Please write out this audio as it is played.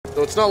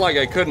So it's not like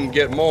I couldn't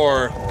get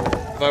more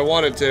if I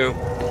wanted to.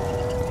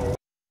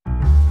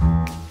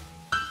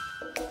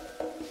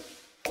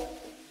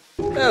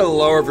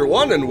 Hello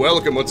everyone, and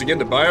welcome once again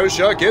to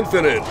Bioshock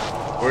Infinite,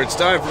 where it's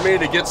time for me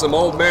to get some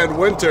Old Man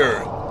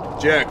Winter,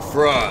 Jack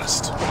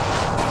Frost.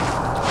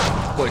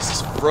 This place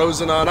is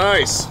frozen on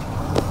ice.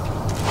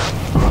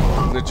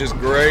 Isn't it just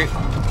great?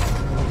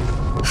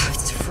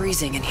 It's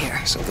freezing in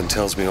here. Something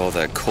tells me all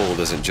that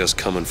cold isn't just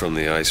coming from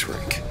the ice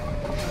rink.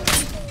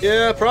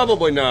 Yeah,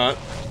 probably not.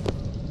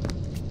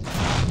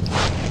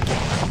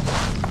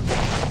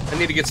 I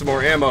need to get some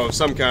more ammo of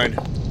some kind.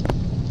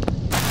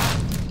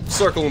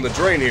 Circling the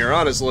drain here,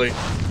 honestly.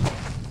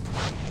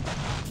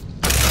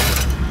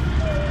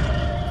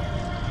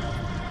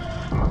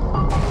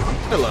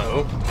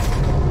 Hello.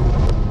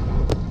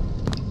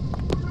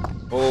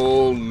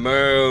 Old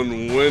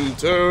Man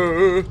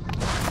Winter.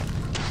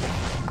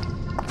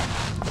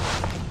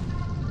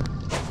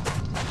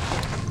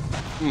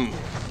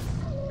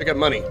 I got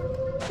money.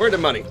 Where'd the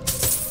money?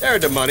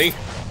 There's the money.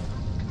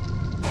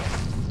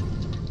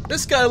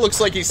 This guy looks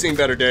like he's seen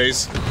better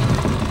days.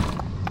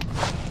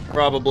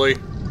 Probably.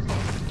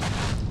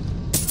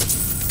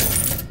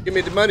 Give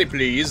me the money,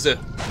 please. Give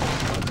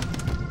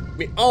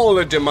me all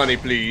of the money,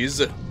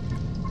 please.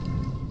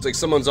 It's like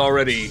someone's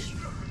already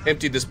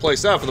emptied this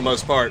place out for the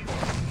most part.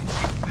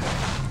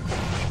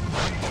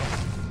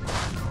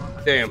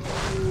 Damn.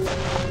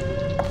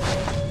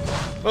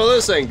 Well,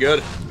 this ain't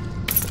good.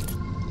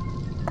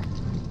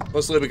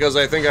 Mostly because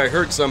I think I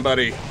hurt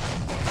somebody.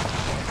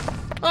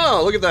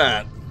 Oh, look at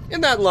that.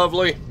 Isn't that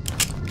lovely?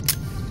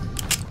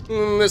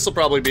 This'll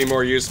probably be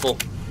more useful.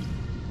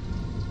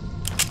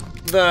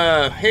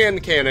 The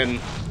hand cannon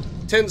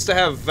tends to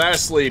have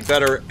vastly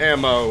better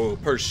ammo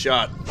per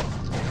shot.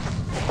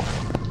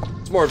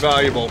 It's more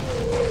valuable.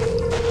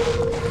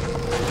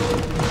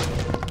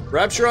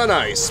 Rapture on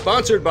Ice,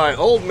 sponsored by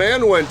Old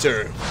Man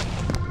Winter.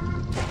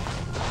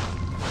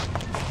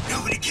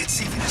 Nobody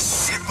gets even as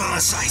simple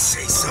as I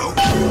say so.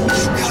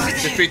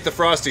 Defeat the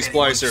Frosty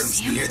Splicer.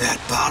 Near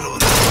that bottle,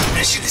 the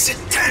mission is a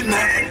dead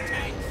man.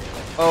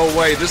 Oh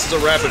wait, this is a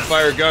rapid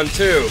fire gun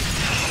too.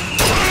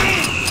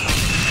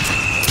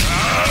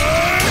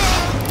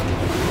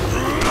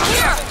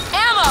 Here,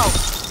 ammo.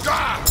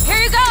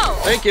 Here you go.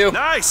 Thank you.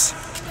 Nice!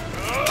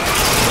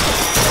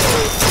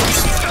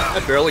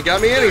 That barely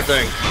got me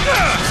anything.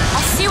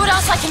 I'll see what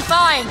else I can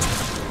find.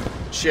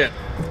 Shit.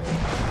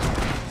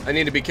 I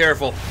need to be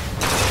careful.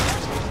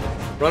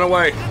 Run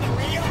away.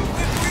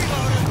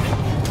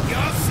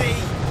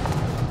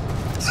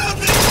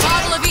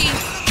 Bottle of E.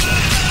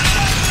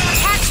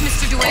 Catch,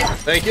 Mr. DeWitt.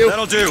 Thank you.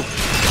 That'll do.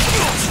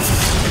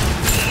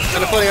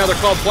 Kind of funny how they're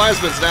called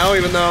plasmids now,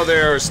 even though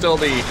they're still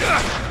they're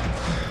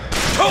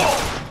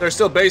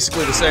still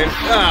basically the same.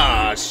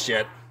 Ah,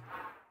 shit.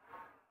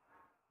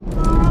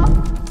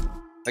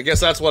 I guess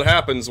that's what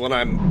happens when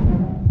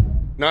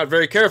I'm not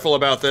very careful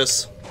about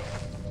this.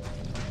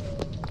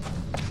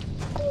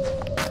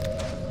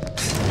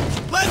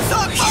 Let's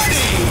party!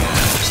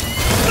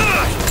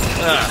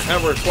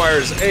 That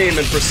requires aim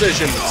and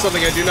precision,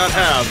 something I do not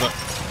have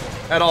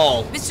at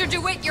all. Mr.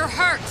 DeWitt, you're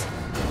hurt.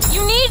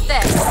 You need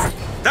this.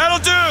 That'll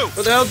do!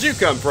 Where the hell did you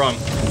come from?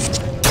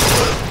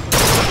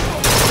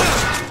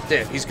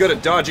 Damn, he's good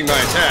at dodging my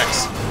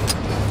attacks.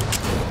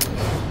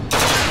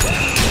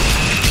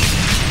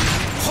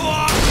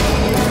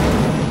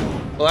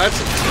 Well,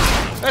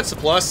 that's a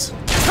plus.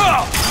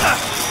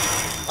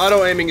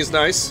 Auto aiming is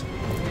nice.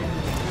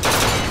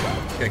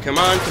 Okay, come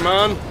on, come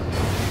on.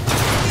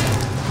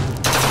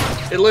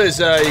 Hey Liz,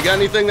 you got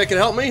anything that can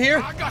help me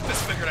here? I got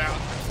this figured out.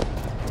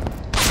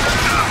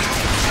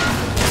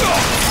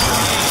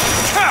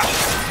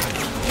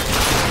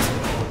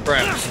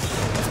 Crap.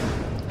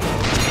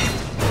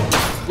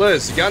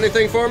 Liz, you got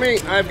anything for me?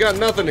 I've got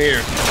nothing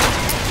here.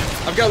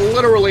 I've got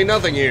literally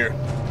nothing here.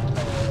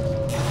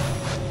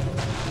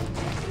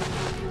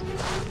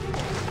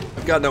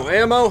 I've got no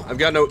ammo, I've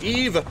got no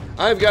Eve,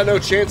 I've got no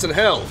chance in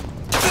hell.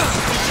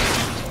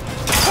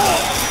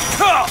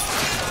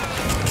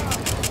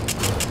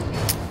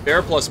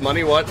 Bear plus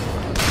money, what?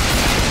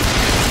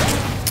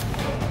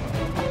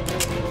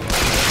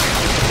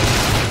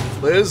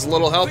 Liz,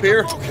 little help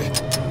here?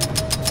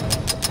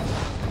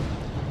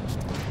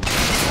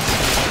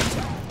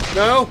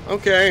 No?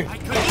 Okay. I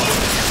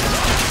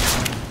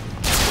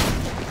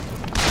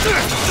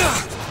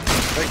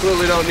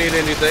clearly don't need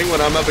anything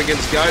when I'm up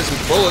against guys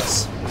with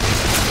bullets.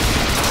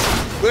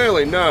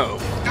 Clearly, no.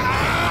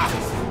 I'm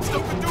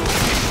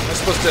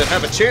supposed to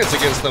have a chance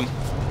against them.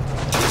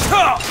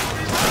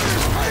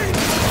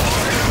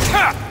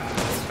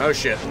 Oh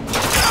shit.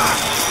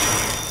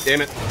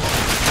 Damn it.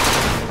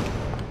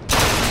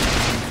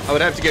 I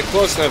would have to get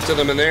close enough to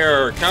them and they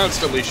are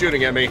constantly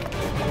shooting at me.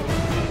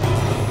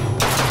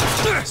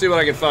 See what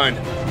I can find.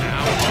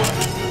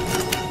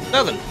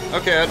 Nothing.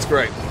 Okay, that's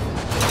great.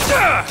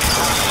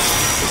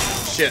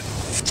 Shit.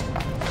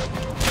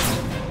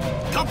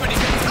 Company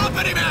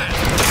man!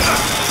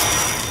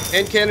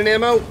 Hand cannon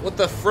ammo? What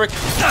the frick?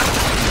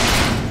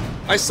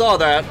 I saw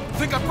that. I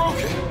think I broke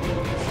it.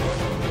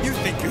 You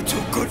think you're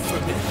too good for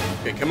me?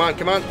 Okay, come on,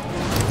 come on.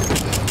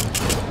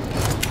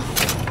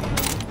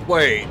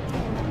 Wait.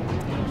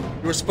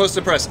 You were supposed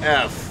to press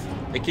F.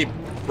 I keep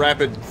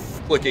rapid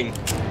clicking.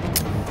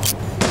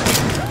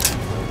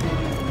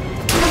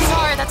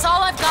 Sorry, that's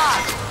all I've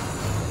got.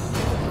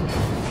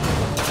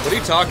 What are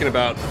you talking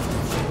about?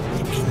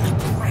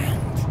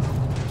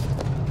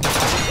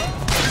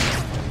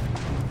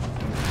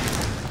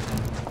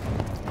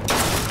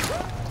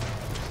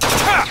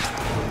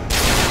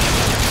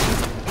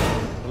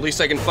 At least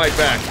I can fight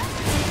back.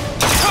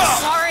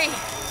 Sorry.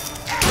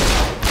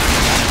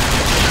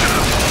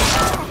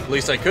 At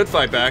least I could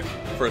fight back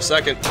for a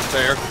second.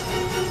 There.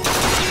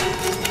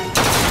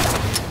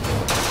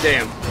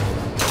 Damn.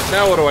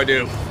 Now what do I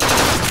do?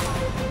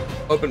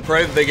 Hope and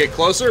pray that they get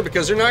closer,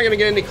 because they're not going to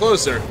get any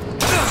closer.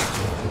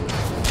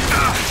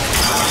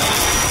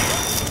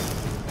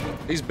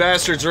 These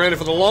bastards are in it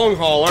for the long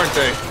haul, aren't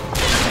they?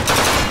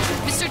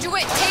 Mr.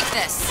 DeWitt, take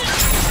this.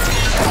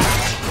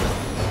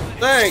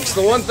 Thanks,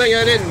 the one thing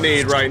I didn't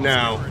need right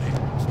now.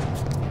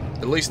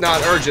 At least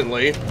not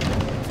urgently.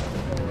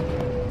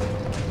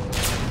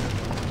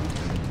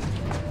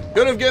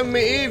 Could have given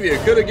me Eve, you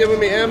could have given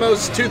me ammo,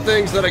 two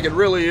things that I could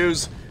really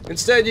use.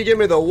 Instead, you give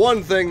me the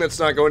one thing that's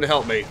not going to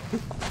help me.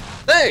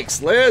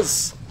 Thanks,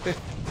 Liz!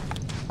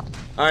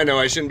 I know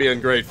I shouldn't be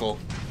ungrateful.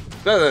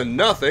 Better than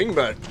nothing,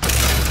 but...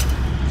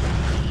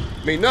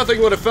 I mean,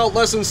 nothing would have felt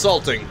less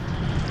insulting.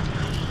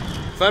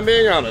 If I'm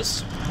being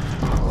honest.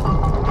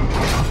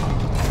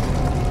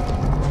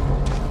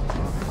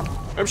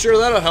 I'm sure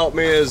that'll help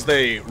me as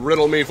they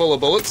riddle me full of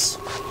bullets.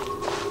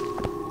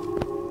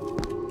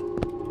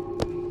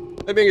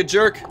 Am I being a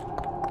jerk?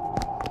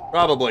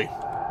 Probably.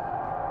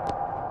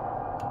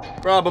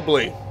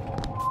 Probably.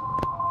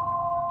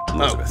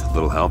 Elizabeth, a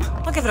little help?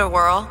 I'll give it a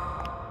whirl.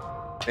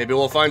 Maybe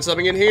we'll find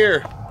something in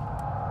here.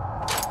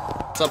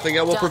 Something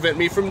that will prevent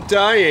me from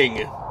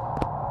dying.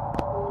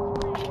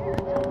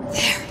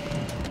 There.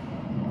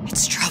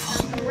 It's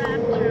trouble.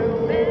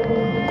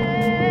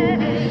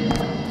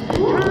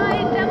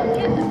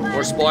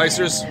 More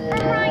splicers.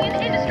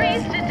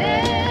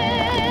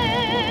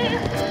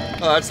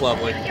 Oh, that's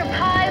lovely. Your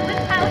pie was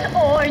out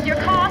or your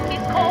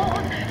coffee's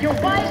cold. Your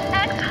wife's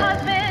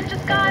ex-husband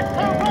just got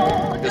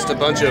paroled. Just a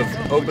bunch of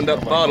opened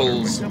up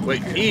bottles.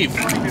 Wait, Eve.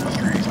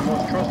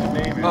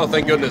 Oh,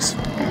 thank goodness.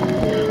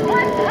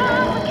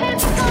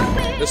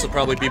 This will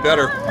probably be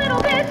better.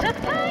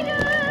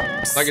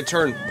 If I can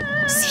turn.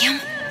 See him?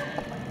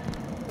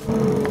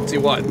 See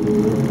what?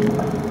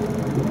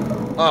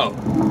 Oh,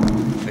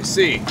 I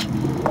see.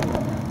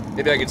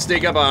 Maybe I can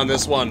sneak up on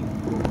this one.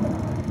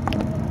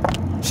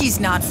 He's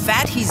not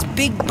fat, he's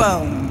big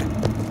boned.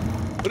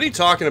 What are you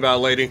talking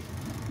about, lady?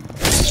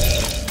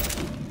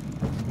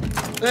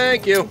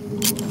 Thank you.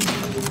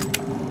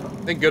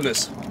 Thank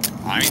goodness.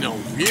 I know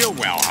real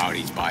well how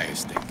these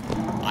buyers think.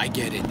 I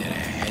get into their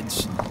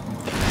heads.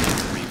 They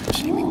never even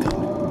see me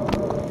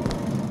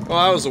coming. Well,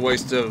 that was a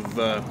waste of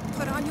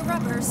Put on your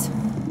rubbers.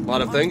 a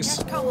lot of things.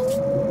 Get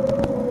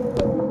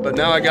cold. But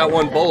now I got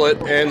one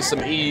bullet and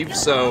some Eve,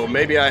 so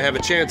maybe I have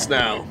a chance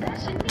now.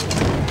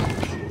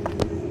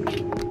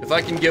 If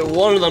I can get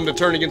one of them to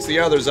turn against the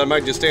others, I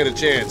might just stand a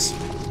chance.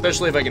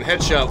 Especially if I can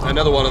headshot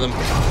another one of them.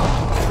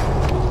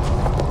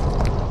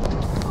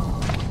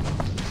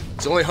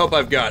 It's the only hope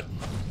I've got.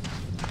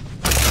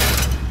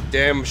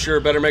 Damn sure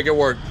better make it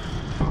work.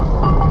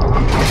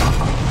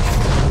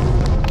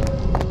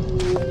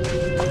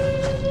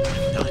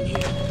 Done here.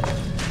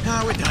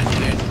 Now we're done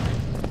here.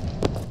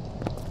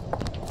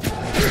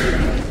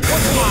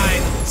 What's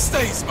mine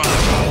stays mine.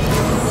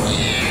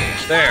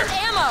 There.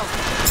 Ammo!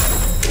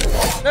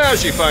 Now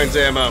she finds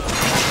ammo.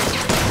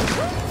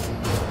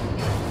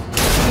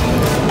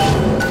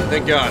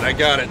 Thank God, I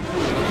got it.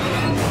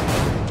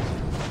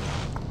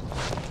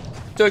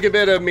 Took a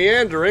bit of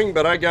meandering,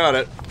 but I got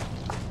it.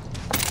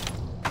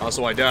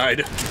 Also, I died.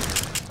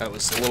 That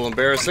was a little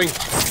embarrassing.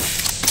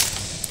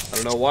 I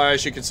don't know why I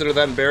should consider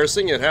that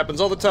embarrassing. It happens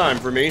all the time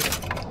for me.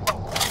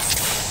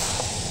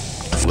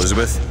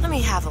 Elizabeth? Let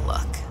me have a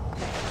look.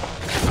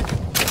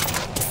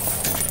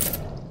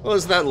 Well,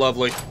 isn't that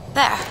lovely?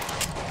 There.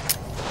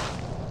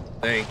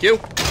 Thank you.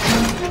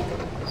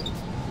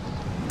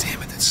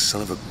 Damn it, that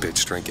son of a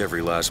bitch drank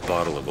every last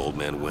bottle of Old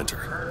Man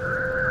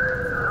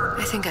Winter.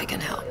 I think I can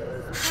help.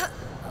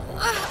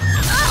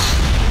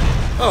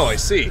 Oh, I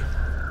see.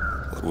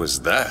 What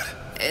was that?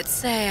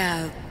 It's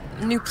a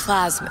new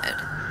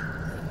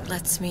plasmid.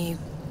 Lets me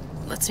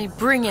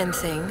bring in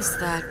things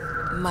that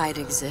might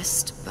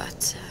exist,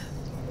 but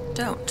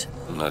don't.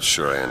 I'm not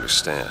sure I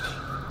understand.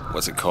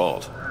 What's it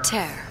called?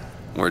 Tear.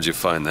 Where'd you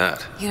find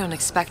that? You don't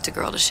expect a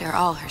girl to share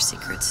all her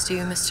secrets, do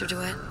you, Mr.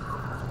 DeWitt?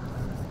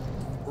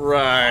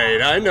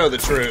 Right, I know the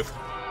truth.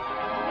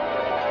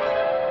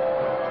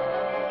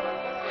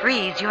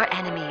 Freeze your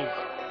enemies.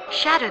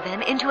 Shatter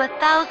them into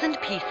 1,000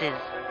 pieces.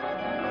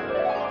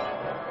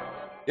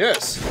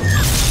 Yes.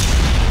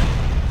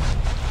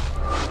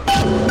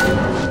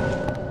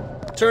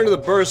 Turn to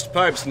the burst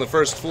pipes on the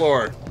first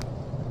floor.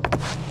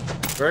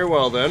 Very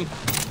well, then.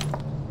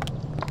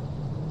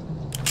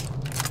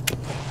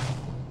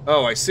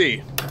 Oh, I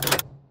see.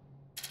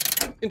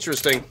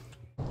 Interesting.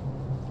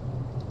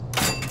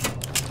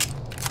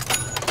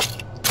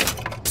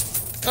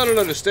 I don't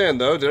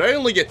understand though. Did I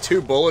only get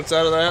 2 bullets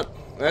out of that?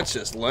 That's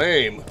just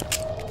lame.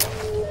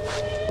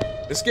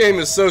 This game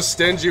is so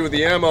stingy with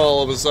the ammo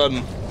all of a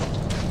sudden.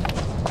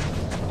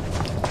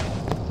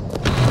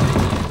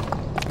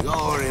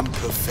 Your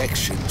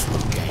imperfections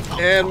will gain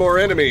And more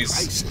enemies.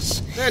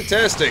 prices.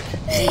 Fantastic.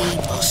 They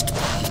must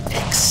be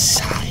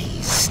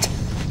excised.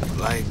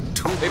 Like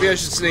Maybe I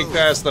should sneak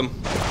past them.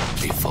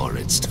 before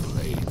it's too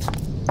late.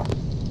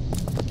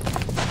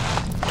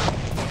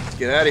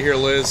 Get out of here,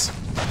 Liz.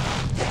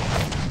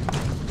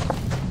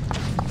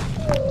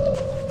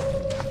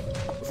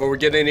 Before we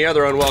get any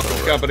other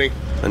unwelcome company.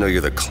 I know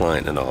you're the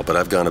client and all, but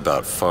I've gone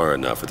about far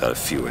enough without a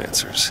few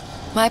answers.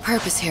 My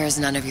purpose here is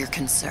none of your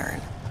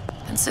concern.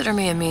 Consider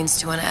me a means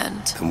to an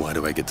end. And why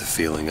do I get the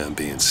feeling I'm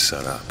being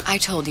set up? I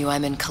told you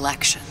I'm in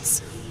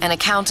collections. An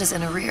account is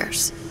in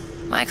arrears.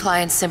 My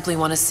clients simply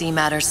want to see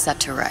matters set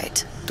to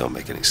right. Don't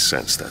make any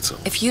sense, that's all.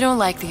 If you don't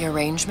like the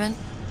arrangement,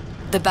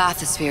 the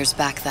bathysphere's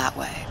back that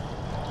way.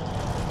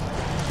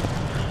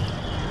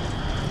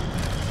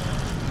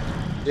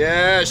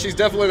 Yeah, she's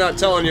definitely not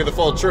telling you the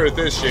full truth,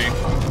 is she?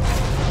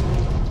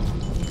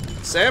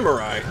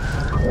 Samurai.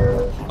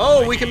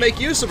 Oh, we can make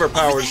use of her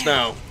powers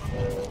now.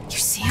 You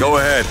see Go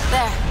ahead.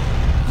 There.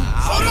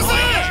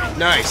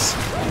 Nice.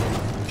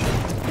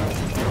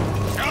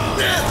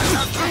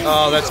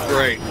 Oh, that's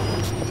great.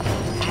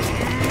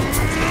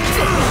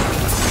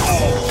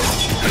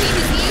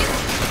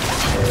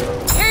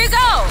 Here you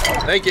go!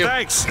 Thank you.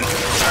 Thanks.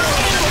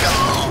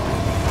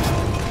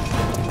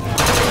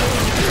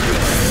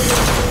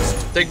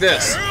 Take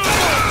this.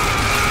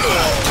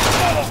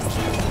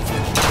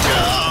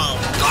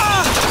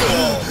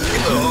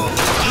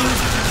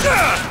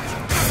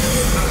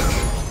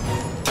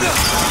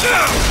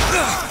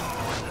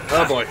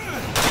 Oh boy.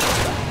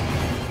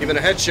 Even a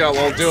headshot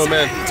won't do him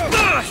in.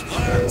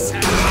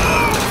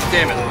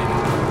 Damn it.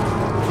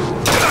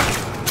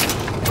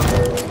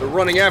 They're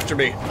running after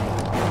me.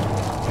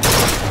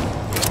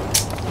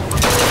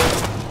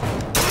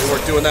 They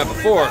weren't doing that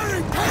before.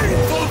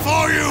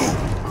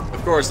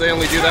 Of course, they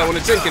only do that when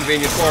it's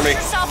inconvenient for me.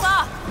 Stop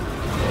up!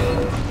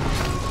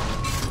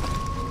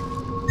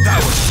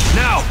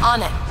 Now!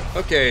 On it.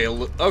 Okay,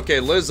 okay,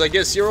 Liz, I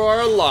guess you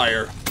are a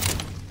liar.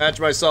 Patch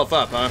myself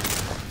up, huh?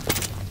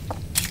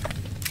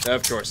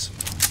 Of course.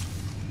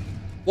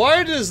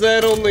 Why does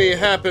that only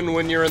happen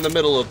when you're in the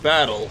middle of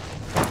battle?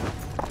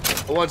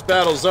 But once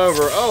battle's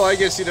over, oh, I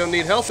guess you don't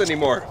need health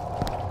anymore.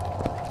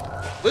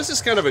 Liz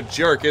is kind of a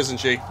jerk, isn't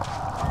she?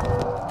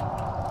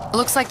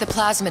 Looks like the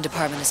plasmid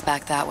department is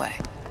back that way.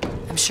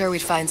 I'm sure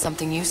we'd find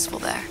something useful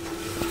there.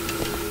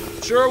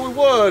 Sure we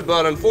would,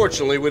 but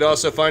unfortunately we'd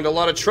also find a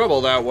lot of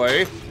trouble that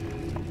way.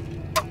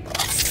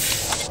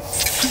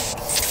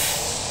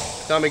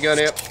 Tommy gun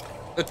ammo.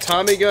 The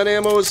Tommy gun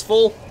ammo is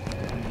full?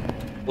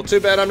 Well,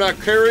 too bad I'm not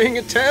carrying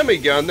a Tommy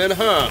gun then,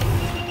 huh?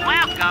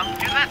 Welcome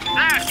to the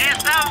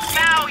Circus of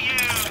Value!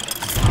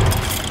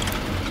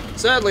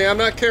 Sadly, I'm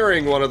not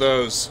carrying one of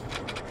those.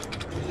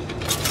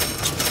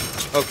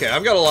 Okay,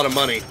 I've got a lot of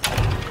money.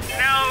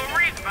 No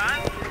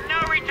refund, no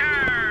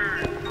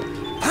return!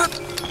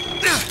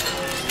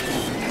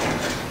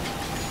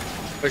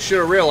 I should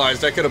have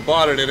realized I could have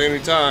bought it at any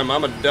time.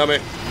 I'm a dummy.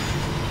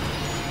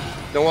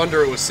 No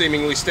wonder it was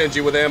seemingly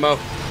stingy with ammo.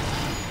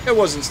 It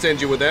wasn't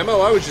stingy with ammo,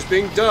 I was just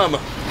being dumb.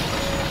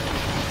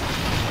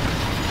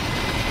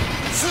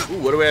 Ooh,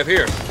 what do we have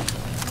here?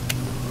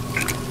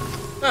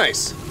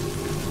 Nice.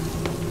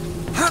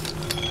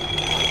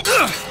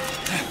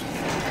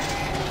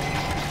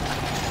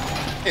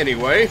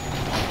 Anyway.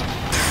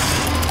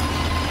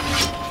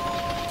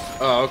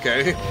 Oh,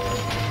 okay.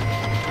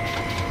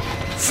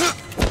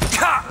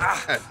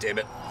 God damn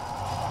it.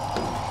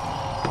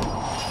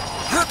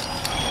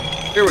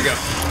 Here we go.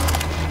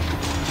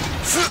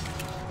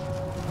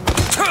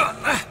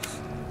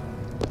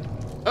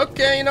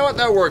 Okay, you know what?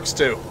 That works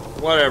too.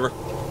 Whatever.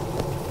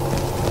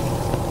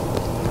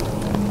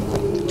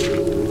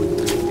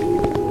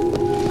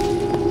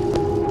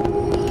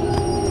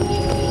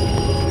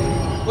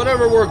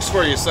 Whatever works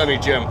for you, Sonny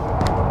Jim.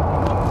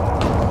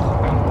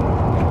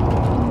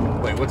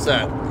 Wait, what's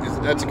that?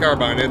 That's a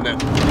carbine, isn't it?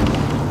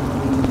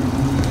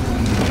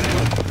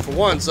 For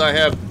once, I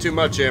have too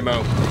much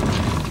ammo.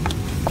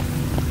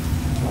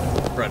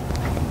 Run.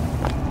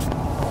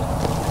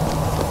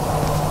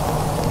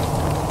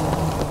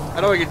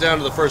 How do I get down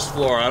to the first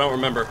floor? I don't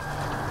remember.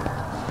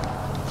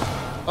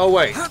 Oh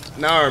wait,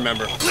 now I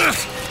remember.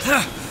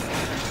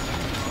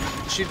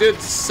 She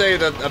did say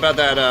that about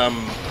that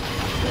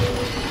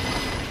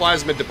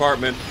plasmid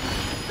department.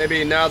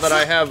 Maybe now that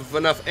I have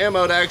enough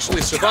ammo to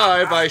actually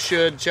survive, I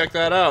should check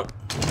that out.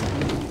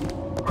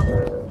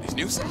 These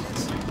new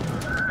cells,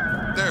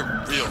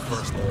 they're real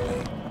personal.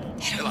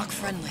 They don't look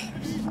friendly.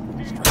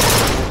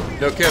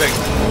 No kidding.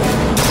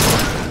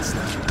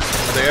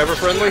 Are they ever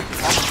friendly?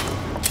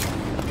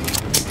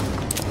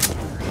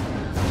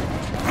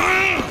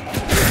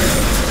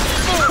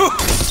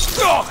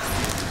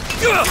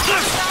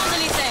 Found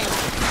anything?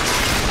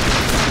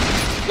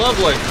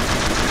 Lovely.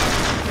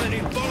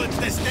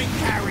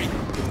 carry.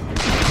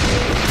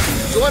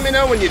 So let me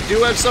know when you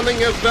do have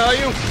something of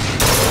value.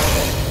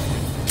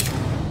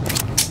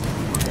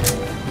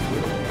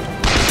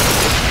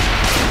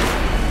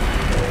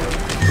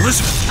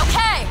 Elizabeth!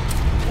 Okay.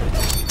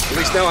 At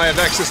least now I have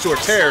access to her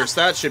tears.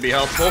 That should be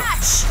helpful.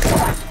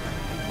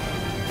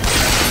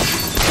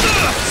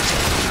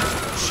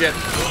 Shit.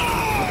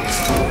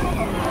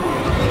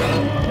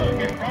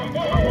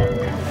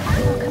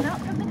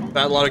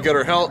 That lot of good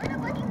her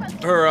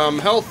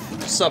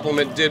health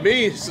supplement did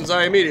me, since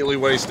I immediately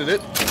wasted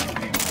it.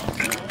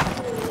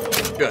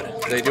 Good.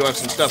 They do have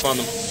some stuff on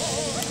them.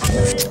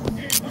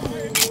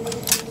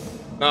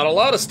 Not a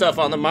lot of stuff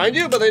on them, mind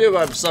you, but they do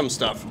have some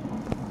stuff.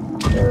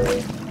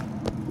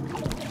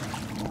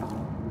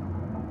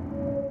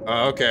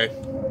 Okay.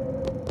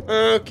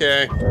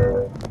 Okay.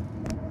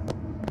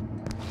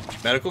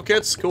 Medical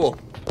kits? Cool.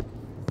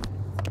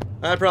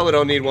 I probably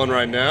don't need one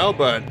right now,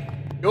 but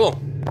cool.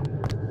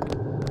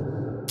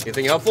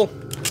 Anything helpful?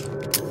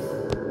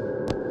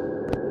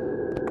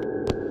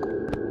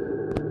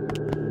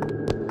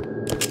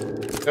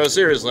 No,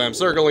 seriously, I'm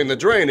circling the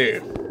drain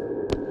here.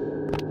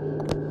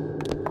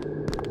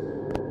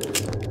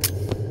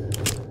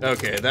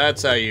 Okay,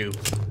 that's how you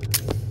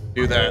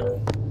do that.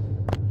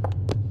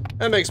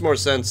 That makes more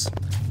sense.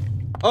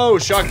 Oh,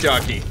 shock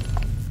jockey.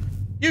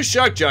 Use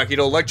shock jockey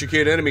to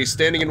electrocute enemies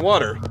standing in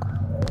water.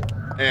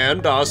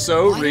 And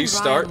also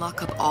restart. Why did Ryan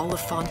lock up all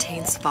of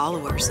Fontaine's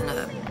followers in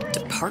a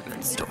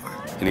department store?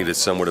 He needed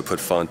somewhere to put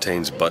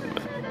Fontaine's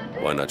buttonman.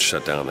 Why not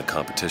shut down the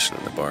competition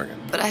in the bargain?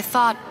 But I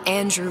thought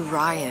Andrew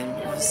Ryan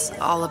was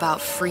all about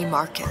free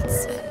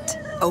markets and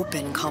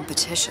open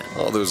competition.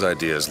 All those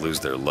ideas lose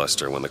their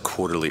luster when the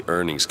quarterly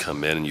earnings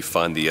come in and you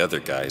find the other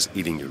guys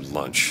eating your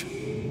lunch.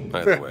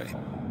 Either way,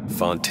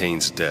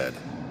 Fontaine's dead.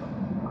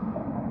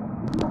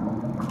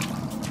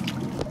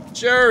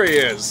 Sure he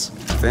is.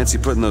 Fancy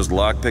putting those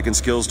lock-picking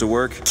skills to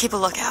work? Keep a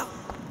lookout.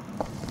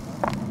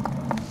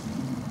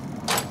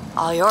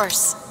 All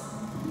yours.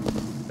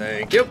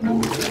 Thank you.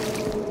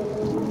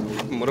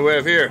 What do we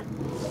have here?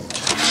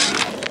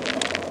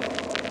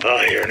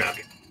 Oh, you're not.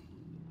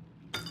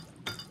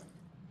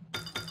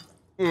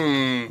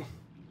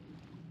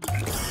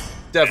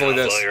 Definitely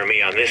Don't this. lawyer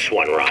me on this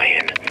one,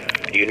 Ryan.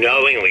 You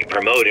knowingly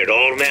promoted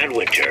Old Man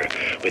Winter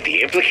with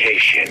the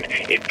implication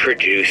it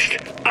produced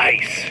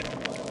ice,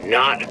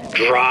 not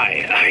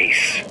dry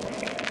ice.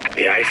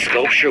 The ice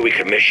sculpture we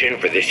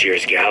commissioned for this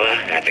year's gala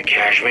at the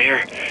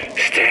Cashmere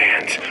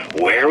stands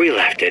where we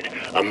left it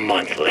a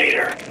month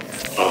later.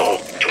 All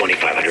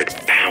 2,500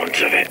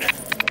 pounds of it.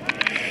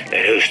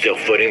 And who's still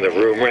footing the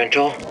room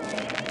rental?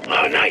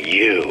 Oh, not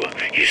you,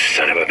 you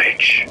son of a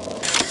bitch.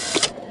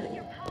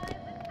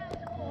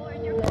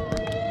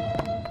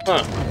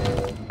 Huh.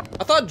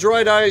 I thought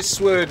dried ice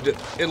would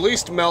at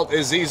least melt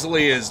as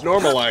easily as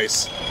normal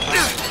ice.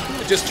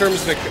 It just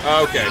turns into...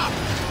 okay.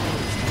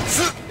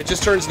 It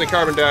just turns into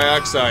carbon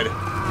dioxide.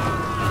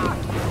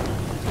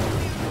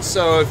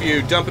 So if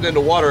you dump it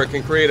into water, it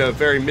can create a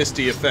very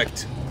misty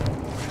effect.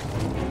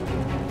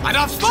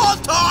 Enough small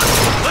talk!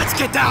 Let's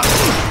get down!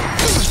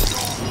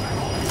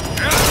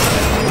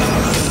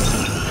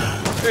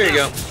 There you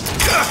go.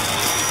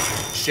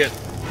 Shit.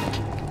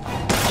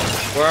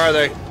 Where are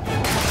they?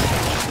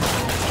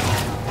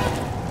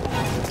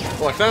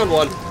 Oh, I found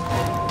one.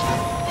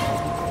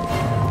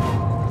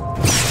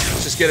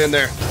 Let's just get in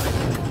there.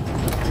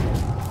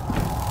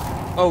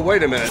 Oh,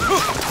 wait a minute.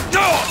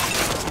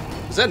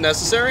 Is that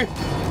necessary?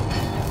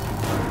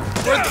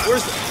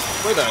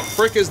 Where the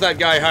frick is that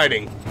guy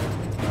hiding?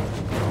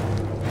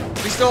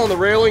 Is he still on the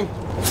railing?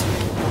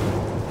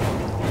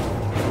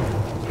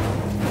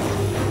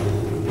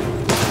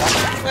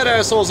 That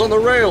asshole's on the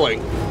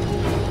railing.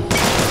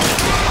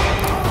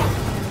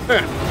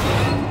 Huh.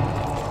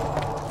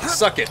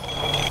 Suck it.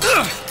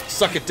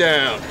 Suck it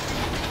down.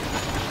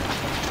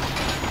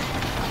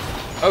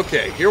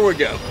 Okay, here we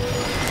go.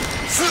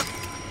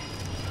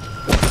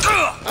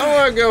 I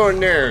want to go in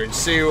there and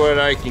see what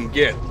I can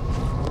get.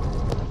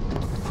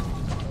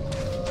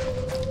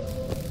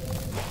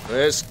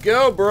 Let's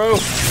go, bro.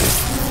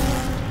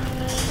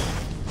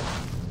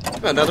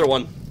 Another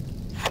one.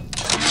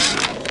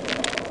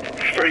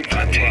 Frank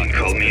Fontaine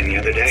called me in the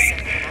other day.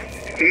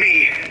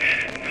 Me,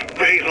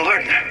 Ray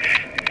Lardner.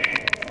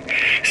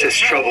 Says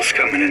trouble's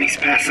coming and he's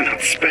passing out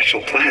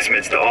special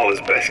plasmids to all his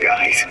best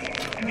guys.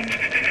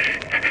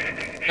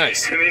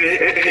 Nice. I mean,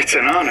 it's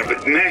an honor,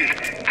 but man,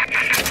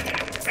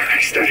 I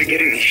started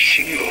getting these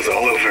shingles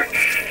all over.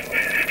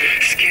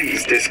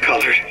 Skin's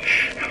discolored.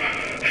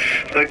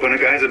 Like when a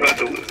guy's about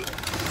to lose.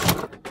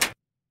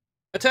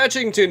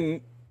 Attaching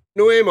to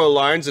pneumo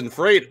lines and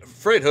freight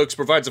hooks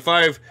provides a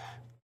 5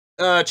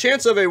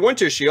 chance of a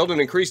winter shield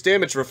and increased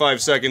damage for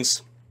 5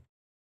 seconds.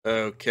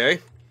 Okay.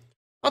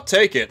 I'll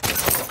take it.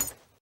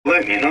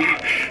 Let you know.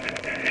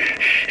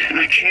 And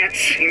I can't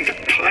seem to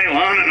pile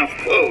on enough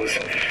clothes.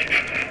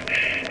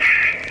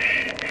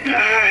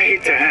 I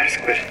hate to ask,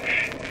 but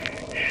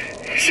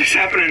is this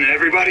happening to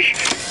everybody?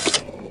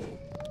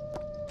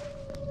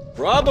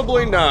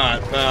 Probably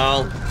not,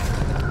 pal.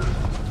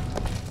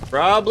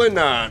 Probably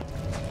not.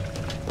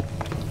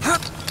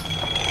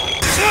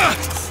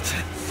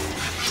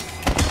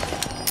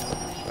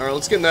 Alright,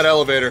 let's get in that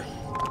elevator.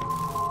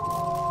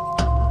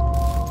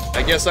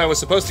 I guess I was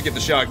supposed to get the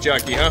shock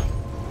jockey, huh?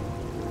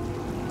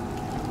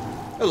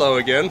 Hello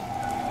again.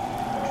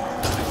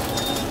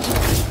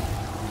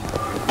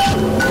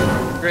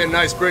 Create a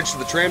nice bridge to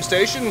the tram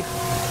station?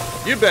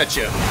 You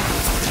betcha.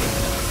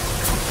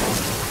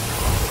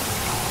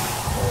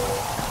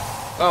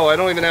 Oh, I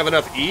don't even have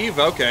enough Eve?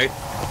 Okay. There,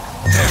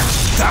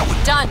 that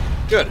one. Done.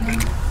 Good.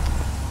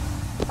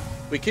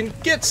 We can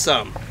get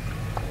some.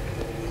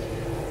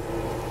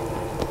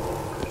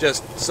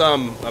 Just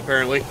some,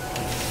 apparently.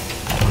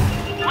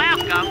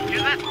 Welcome to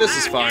the This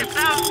is fine.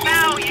 circus of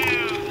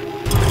value.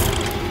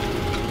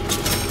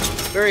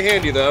 Very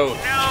handy, though.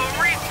 No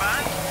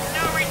refund,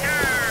 no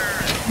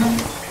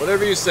return.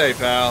 Whatever you say,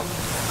 pal.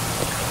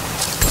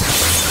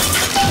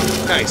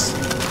 Nice.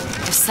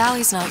 If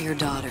Sally's not your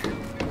daughter,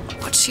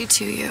 what's she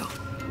to you?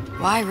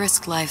 Why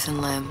risk life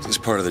and limb? It's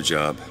part of the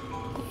job.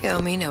 You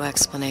owe me no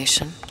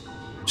explanation.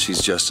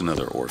 She's just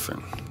another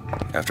orphan.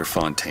 After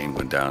Fontaine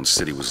went down,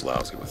 City was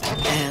lousy with her.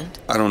 And?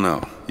 I don't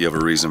know. You have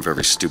a reason for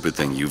every stupid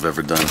thing you've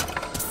ever done?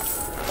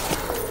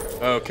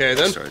 Okay,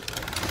 then. Sorry.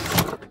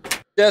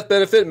 Death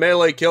benefit,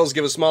 melee kills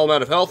give a small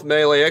amount of health,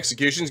 melee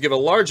executions give a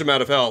large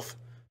amount of health.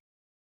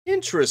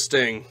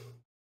 Interesting.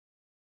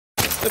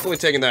 Definitely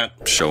taking that.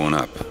 Showing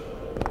up.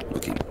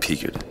 Looking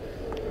peaked.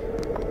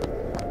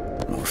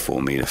 More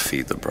for me to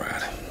feed the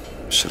brat.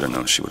 Should have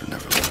known she would have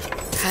never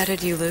lived. How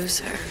did you lose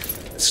her?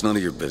 It's none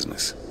of your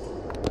business.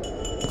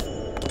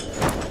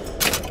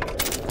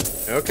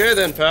 Okay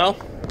then, pal.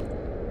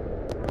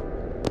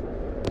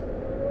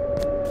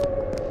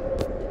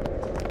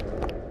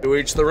 To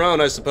each their own,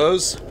 I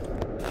suppose.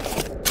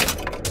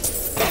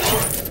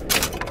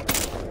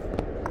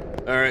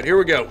 Alright, here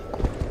we go.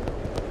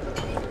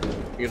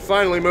 You can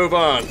finally move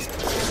on.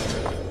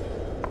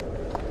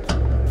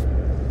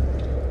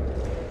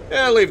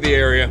 Yeah, leave the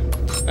area.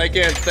 I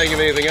can't think of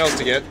anything else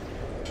to get.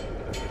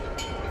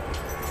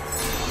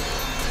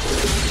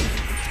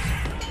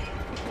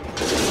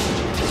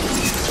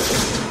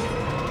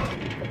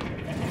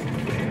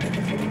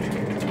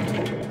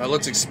 Now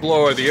let's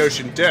explore the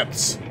ocean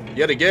depths.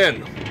 Yet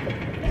again.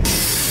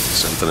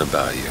 Something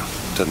about you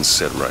doesn't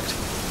sit right.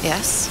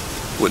 Yes?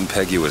 Wouldn't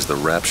peg you as the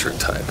rapture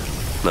type.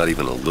 Not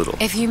even a little.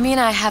 If you mean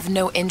I have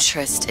no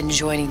interest in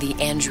joining the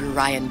Andrew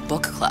Ryan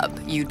book club,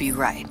 you'd be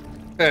right.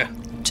 Eh.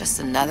 Just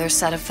another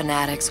set of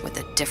fanatics with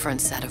a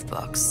different set of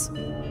books.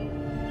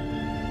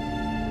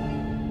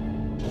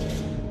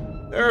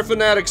 There are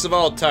fanatics of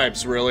all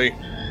types, really.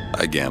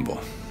 I gamble.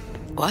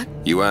 What?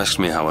 You asked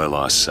me how I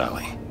lost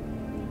Sally.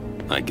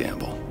 I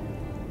gamble.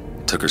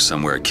 Took her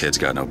somewhere kids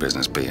got no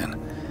business being.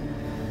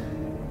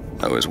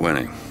 I was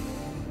winning.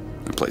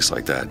 In a place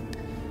like that,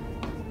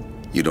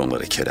 you don't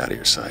let a kid out of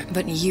your sight.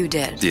 But you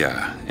did.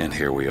 Yeah, and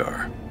here we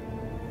are.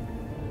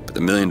 But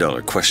the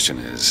million-dollar question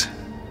is,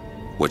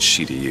 what's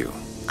she to you?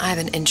 I have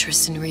an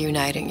interest in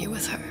reuniting you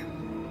with her.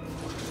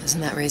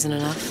 Isn't that reason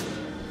enough?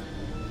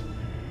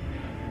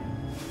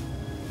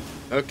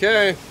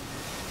 Okay.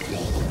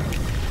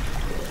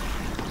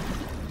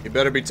 You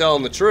better be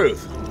telling the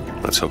truth.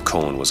 Let's hope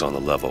Cohen was on the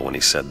level when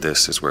he said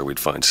this is where we'd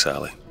find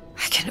Sally.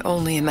 I can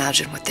only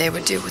imagine what they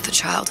would do with a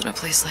child in a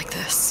place like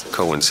this.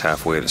 Cohen's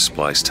halfway to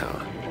Splice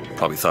Town.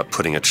 Probably thought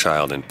putting a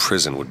child in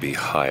prison would be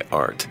high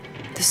art.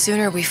 The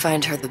sooner we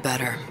find her, the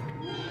better.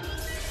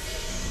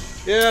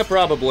 Yeah,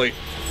 probably.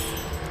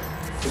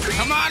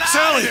 Come on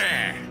Sally! out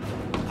there!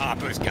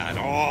 Papa's got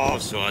all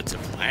sorts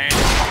of plans.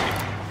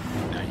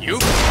 Now you...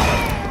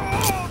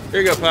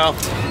 Here you go, pal.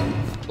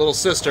 Little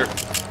sister.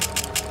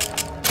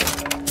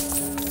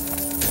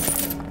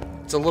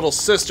 It's a little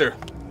sister.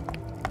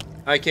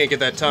 I can't get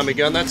that Tommy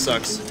gun, that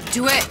sucks.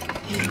 Do it!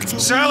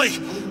 Sally!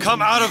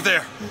 Come out of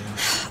there!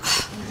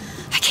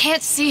 I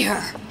can't see her.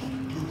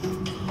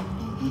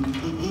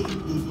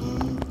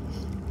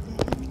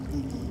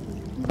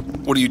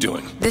 What are you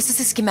doing? This is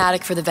a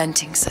schematic for the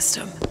venting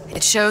system.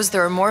 It shows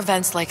there are more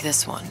vents like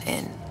this one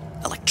in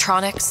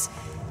electronics,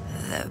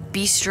 the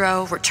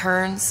bistro,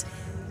 returns,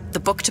 the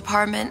book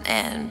department,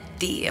 and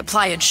the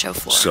appliance show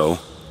floor. So?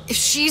 If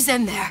she's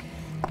in there,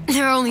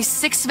 there are only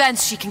 6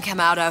 vents she can come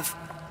out of.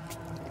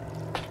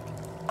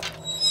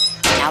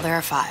 Now there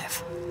are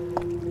 5.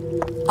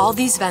 All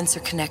these vents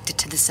are connected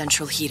to the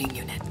central heating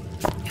unit.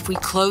 If we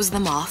close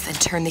them off and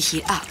turn the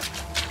heat up,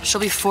 she'll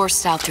be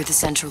forced out through the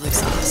central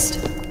exhaust.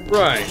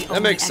 Right, The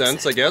that makes only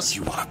sense, I guess.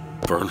 You want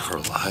to burn her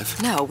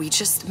alive? No, we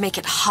just make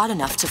it hot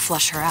enough to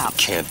flush her out.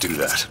 Can't do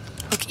that.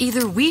 Look,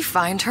 either we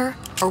find her,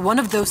 or one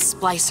of those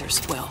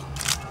splicers will.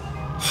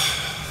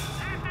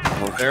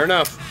 Fair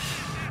enough.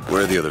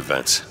 Where are the other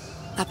vents?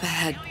 Up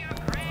ahead.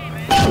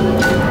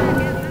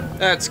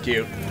 That's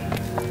cute.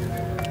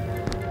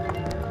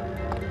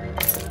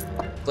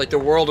 It's like the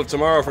World of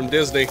Tomorrow from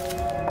Disney.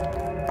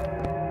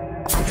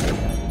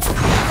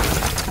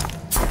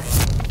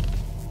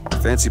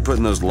 Fancy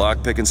putting those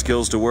lock-picking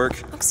skills to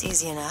work? Looks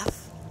easy enough.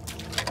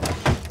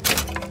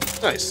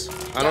 Nice.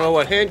 I don't know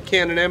what hand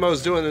cannon ammo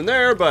is doing in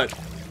there, but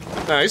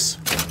nice.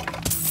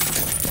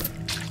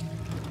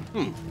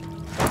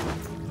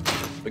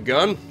 A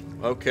gun?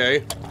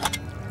 Okay.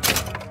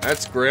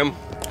 That's grim.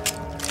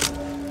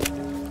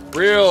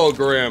 Real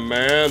grim,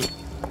 man.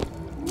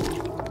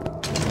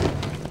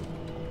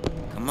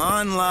 Come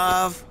on,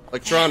 love.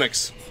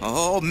 Electronics.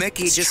 Oh,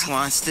 Mickey just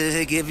wants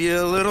to give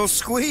you a little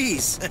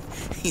squeeze.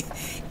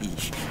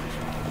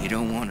 You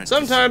don't want to.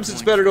 Sometimes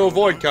it's better to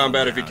avoid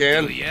combat if you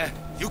can. Yeah.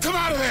 You come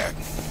out of there!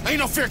 Ain't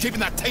no fair keeping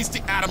that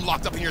tasty atom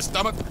locked up in your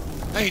stomach.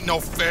 Ain't no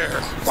fair.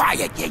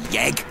 Quiet, you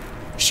yegg.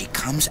 She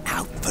comes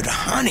out for the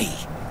honey,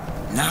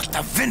 not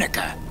the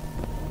vinegar.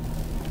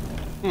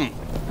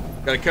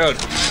 Got a code.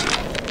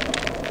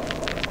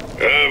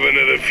 Oven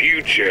of the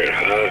future,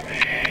 huh?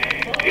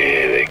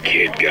 Yeah, the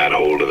kid got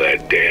hold of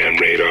that damn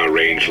radar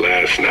range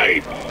last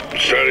night.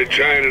 Started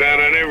trying it out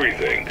on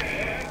everything.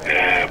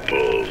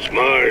 Apples,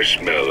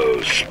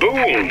 marshmallows,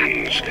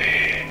 spoons.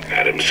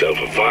 Had himself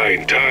a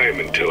fine time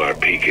until our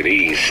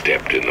Pekingese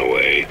stepped in the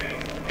way.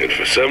 And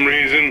for some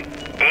reason,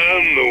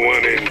 I'm the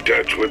one in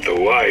touch with the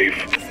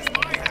wife.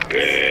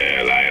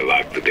 Well, I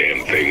locked the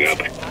damn thing up.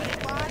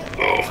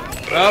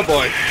 Oh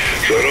boy.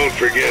 So don't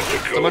forget the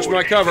code. How much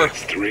my cover?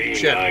 It's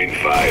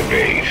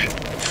 3958.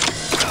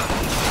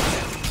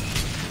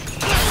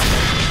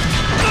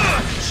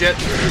 Shit.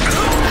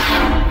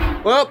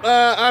 Well,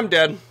 I'm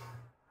dead.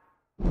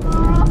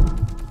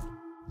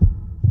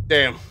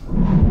 Damn.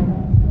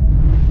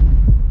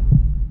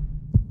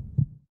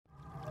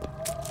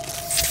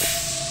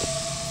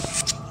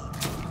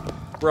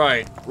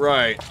 Right.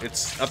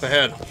 It's up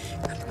ahead.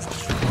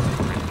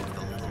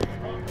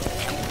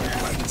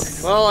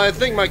 Well, I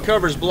think my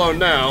cover's blown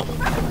now.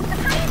 Come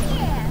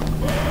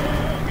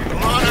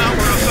on out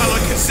where a fella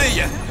can see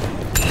you.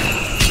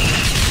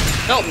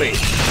 Help me.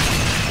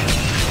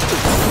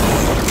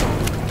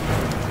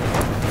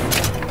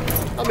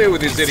 Help me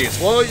with these idiots,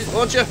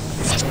 won't you?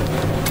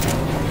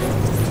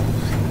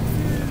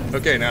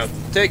 Okay, now,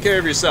 take care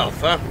of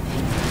yourself, huh?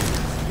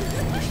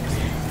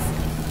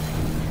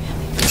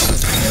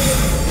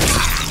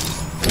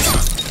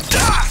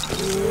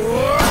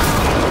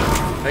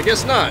 I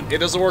guess not. It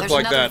doesn't work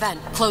like that. Vent.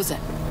 Close it.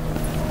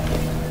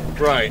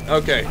 Right,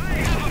 okay.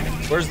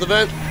 Where's the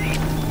vent?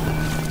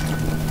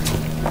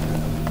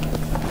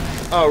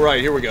 Oh, right,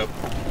 here we go.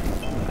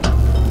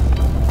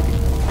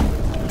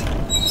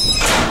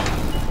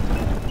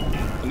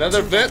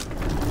 Another vent?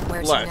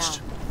 Where's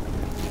Latched.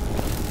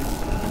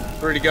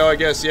 Free to go, I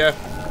guess, yeah?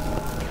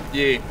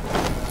 Yeah.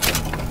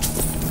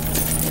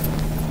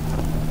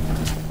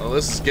 Well,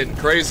 this is getting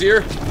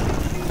crazier.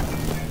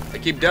 I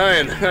keep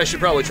dying. I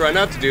should probably try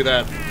not to do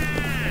that.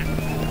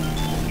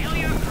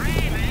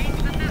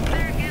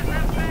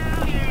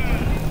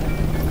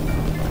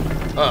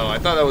 Oh, I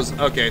thought that was...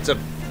 Okay, it's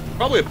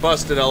probably a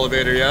busted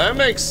elevator. Yeah, that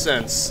makes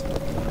sense.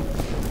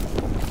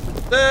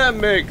 That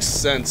makes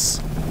sense.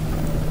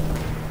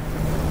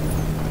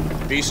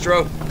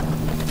 Bistro?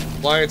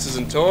 Appliances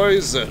and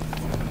toys?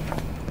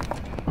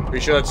 Pretty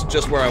sure that's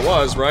just where I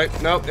was, right?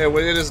 Nope,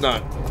 it is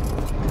not.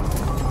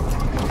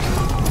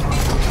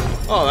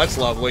 Oh, that's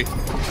lovely.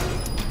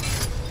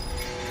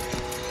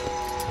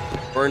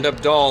 Burned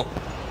up doll.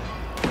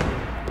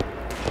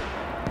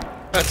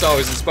 That's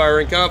always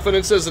inspiring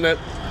confidence, isn't it?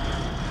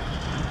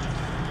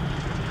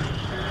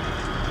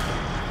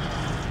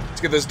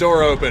 Let's get this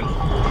door open.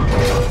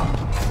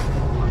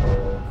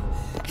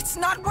 It's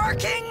not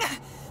working!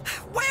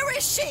 Where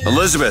is she?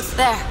 Elizabeth!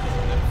 There.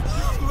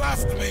 You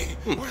left me.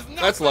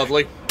 That's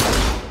lovely.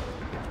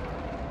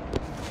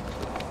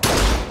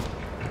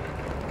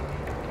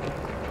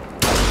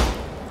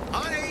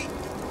 Honey!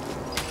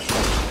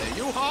 Are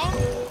you home?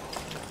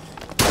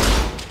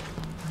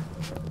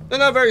 They're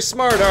not very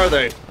smart, are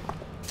they?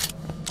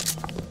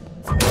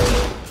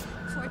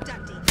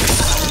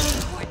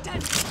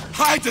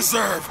 I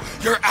deserve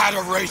your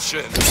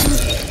adoration.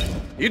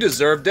 You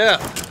deserve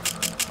death.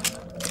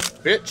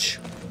 Bitch.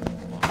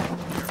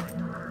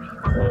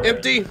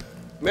 Empty?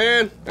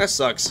 Man, that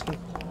sucks.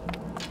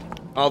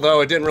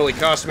 Although it didn't really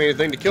cost me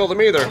anything to kill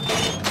them either.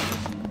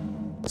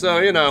 So,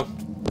 you know.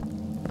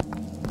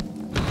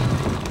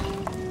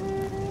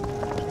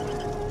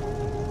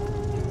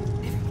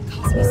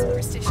 Calls me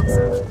superstitious.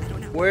 I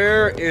don't know.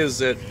 Where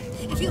is it?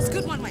 It feels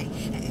good one way.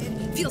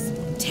 It feels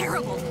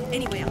terrible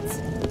anyway else.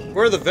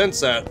 Where are the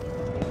vents at?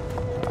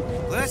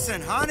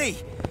 Listen, honey.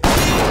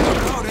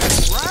 Oh,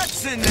 there's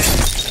rats in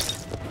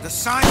there. The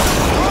signs of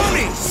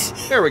cronies.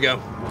 There we go.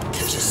 Have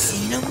you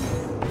seen them?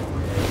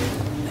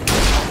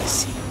 I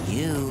see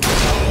you.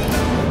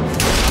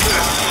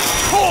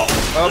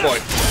 Oh boy.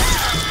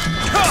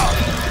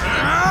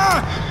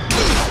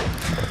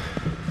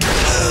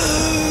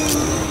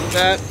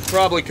 That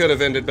probably could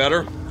have ended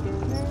better.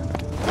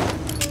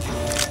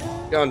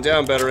 Gone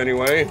down better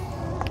anyway.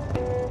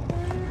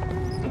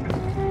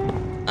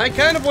 I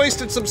kind of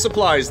wasted some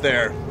supplies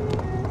there.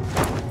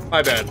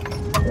 My bad.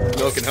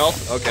 Milk and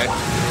health? Okay.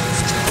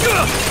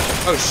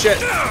 Oh shit.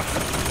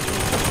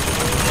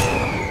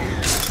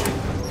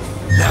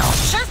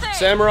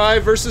 Samurai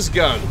versus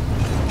gun.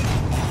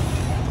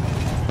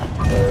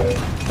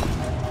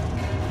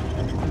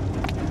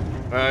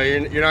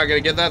 You're not gonna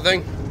get that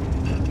thing?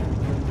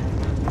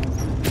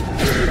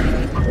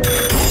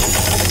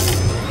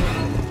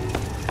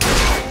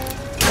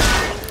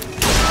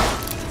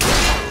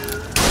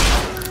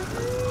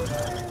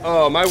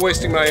 Oh, am I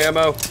wasting my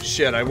ammo?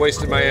 Shit, I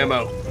wasted my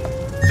ammo.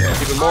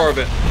 Even more of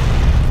it.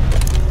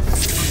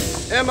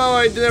 Ammo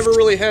I never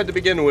really had to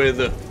begin with.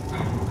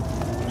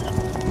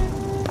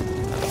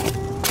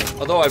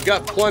 Although I've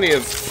got plenty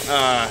of,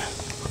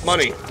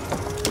 money.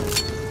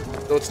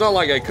 So it's not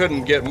like I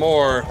couldn't get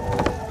more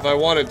if I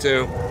wanted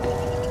to.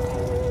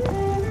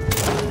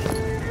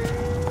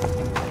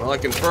 Well, I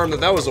confirmed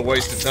that was a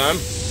waste of time.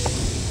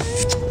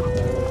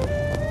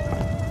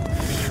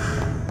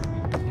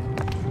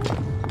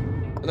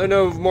 Are there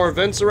no more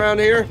vents around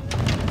here?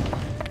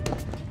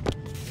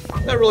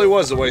 That really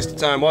was a waste of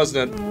time,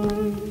 wasn't it?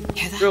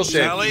 Real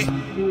shame. Sally?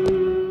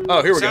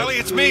 Oh, here we go. Sally,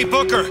 it's me,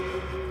 Booker.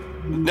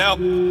 Now,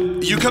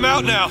 you come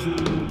out now.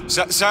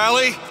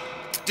 Sally?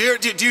 Dear,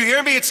 do you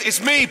hear me?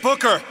 It's me,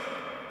 Booker.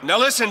 Now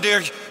listen,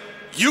 dear.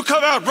 You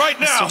come out right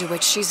now! Mr.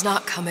 DeWitt, she's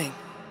not coming.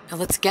 Now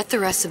let's get the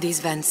rest of these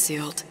vents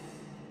sealed.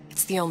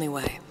 It's the only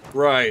way.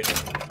 Right.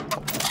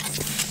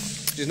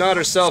 She's not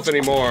herself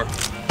anymore.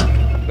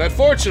 And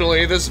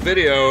unfortunately, this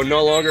video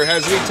no longer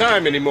has any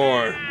time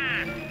anymore.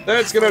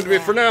 That's gonna have to be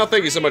it for now.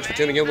 Thank you so much for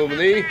tuning in with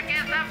me.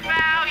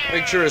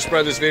 Make sure to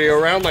spread this video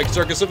around like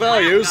Circus of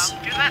Values.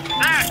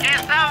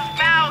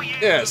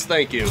 Yes,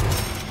 thank you.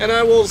 And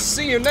I will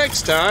see you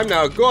next time.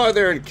 Now go out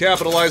there and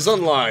capitalize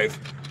on life.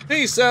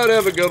 Peace out,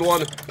 have a good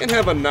one, and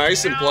have a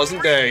nice and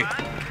pleasant day.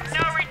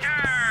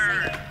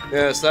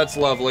 Yes, that's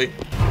lovely.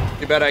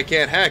 Too bad I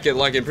can't hack it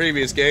like in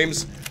previous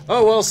games.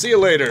 Oh well, see you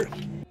later.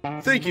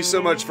 Thank you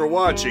so much for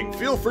watching.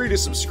 Feel free to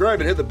subscribe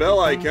and hit the bell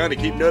icon to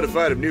keep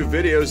notified of new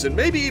videos, and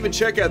maybe even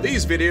check out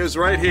these videos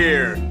right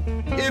here.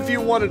 If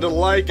you wanted to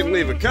like and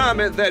leave a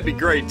comment, that'd be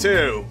great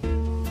too.